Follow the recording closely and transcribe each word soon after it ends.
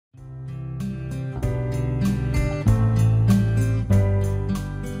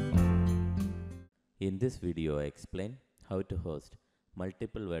In this video, I explain how to host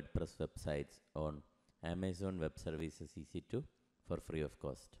multiple WordPress websites on Amazon Web Services EC2 for free of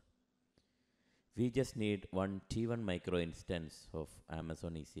cost. We just need one T1 micro instance of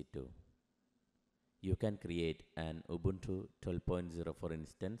Amazon EC2. You can create an Ubuntu 12.04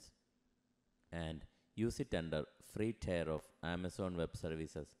 instance and use it under free tier of Amazon Web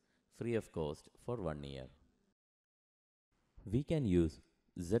Services free of cost for 1 year. We can use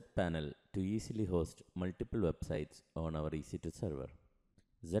zPanel to easily host multiple websites on our EC2 server.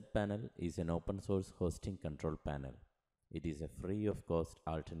 zPanel is an open source hosting control panel. It is a free of cost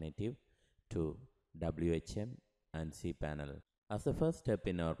alternative to WHM and cPanel. As the first step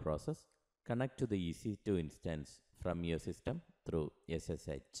in our process, connect to the EC2 instance from your system through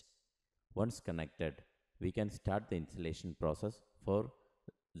SSH. Once connected, we can start the installation process for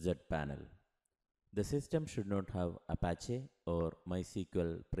zPanel. The system should not have Apache or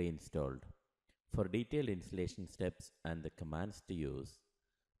MySQL pre-installed. For detailed installation steps and the commands to use,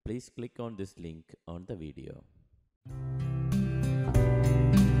 please click on this link on the video.